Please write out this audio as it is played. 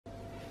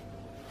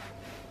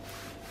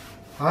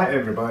Hi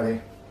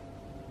everybody,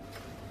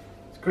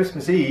 it's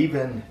Christmas Eve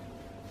and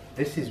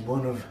this is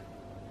an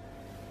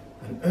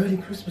early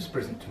Christmas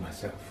present to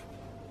myself.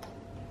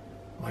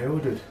 I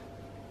ordered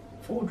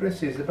 4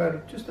 dresses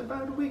just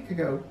about a week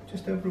ago,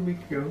 just over a week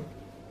ago,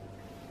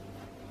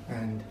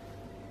 and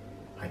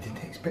I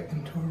didn't expect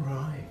them to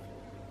arrive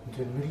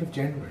until the middle of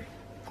January.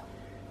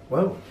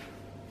 Well,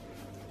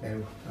 they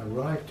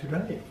arrived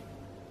today,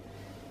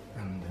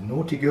 and the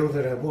naughty girl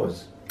that I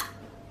was,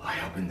 I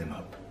opened them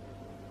up.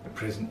 A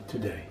present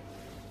today,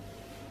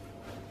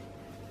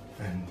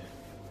 and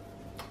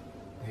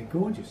they're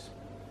gorgeous.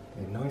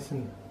 They're nice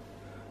and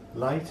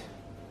light,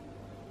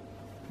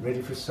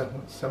 ready for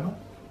summer.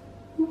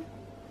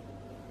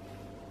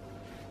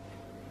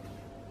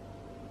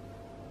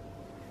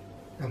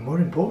 And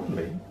more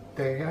importantly,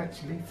 they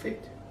actually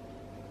fit.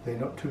 They're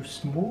not too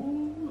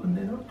small and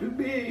they're not too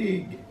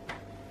big.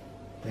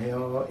 They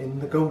are in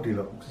the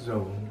Goldilocks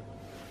zone,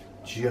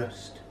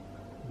 just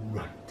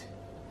right.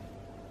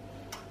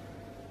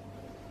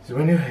 So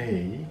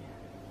anyway,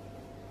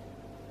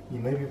 you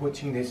may be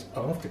watching this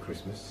after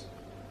Christmas,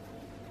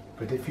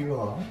 but if you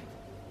are,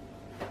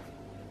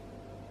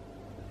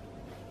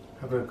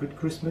 have a good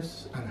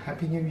Christmas and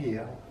Happy New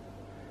Year,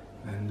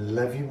 and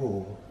love you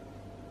all.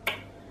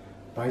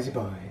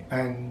 Bye-bye.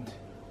 And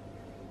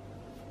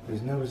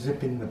there's no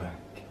zip in the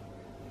back,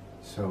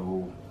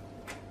 so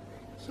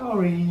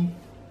sorry.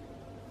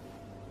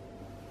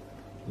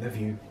 Love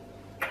you.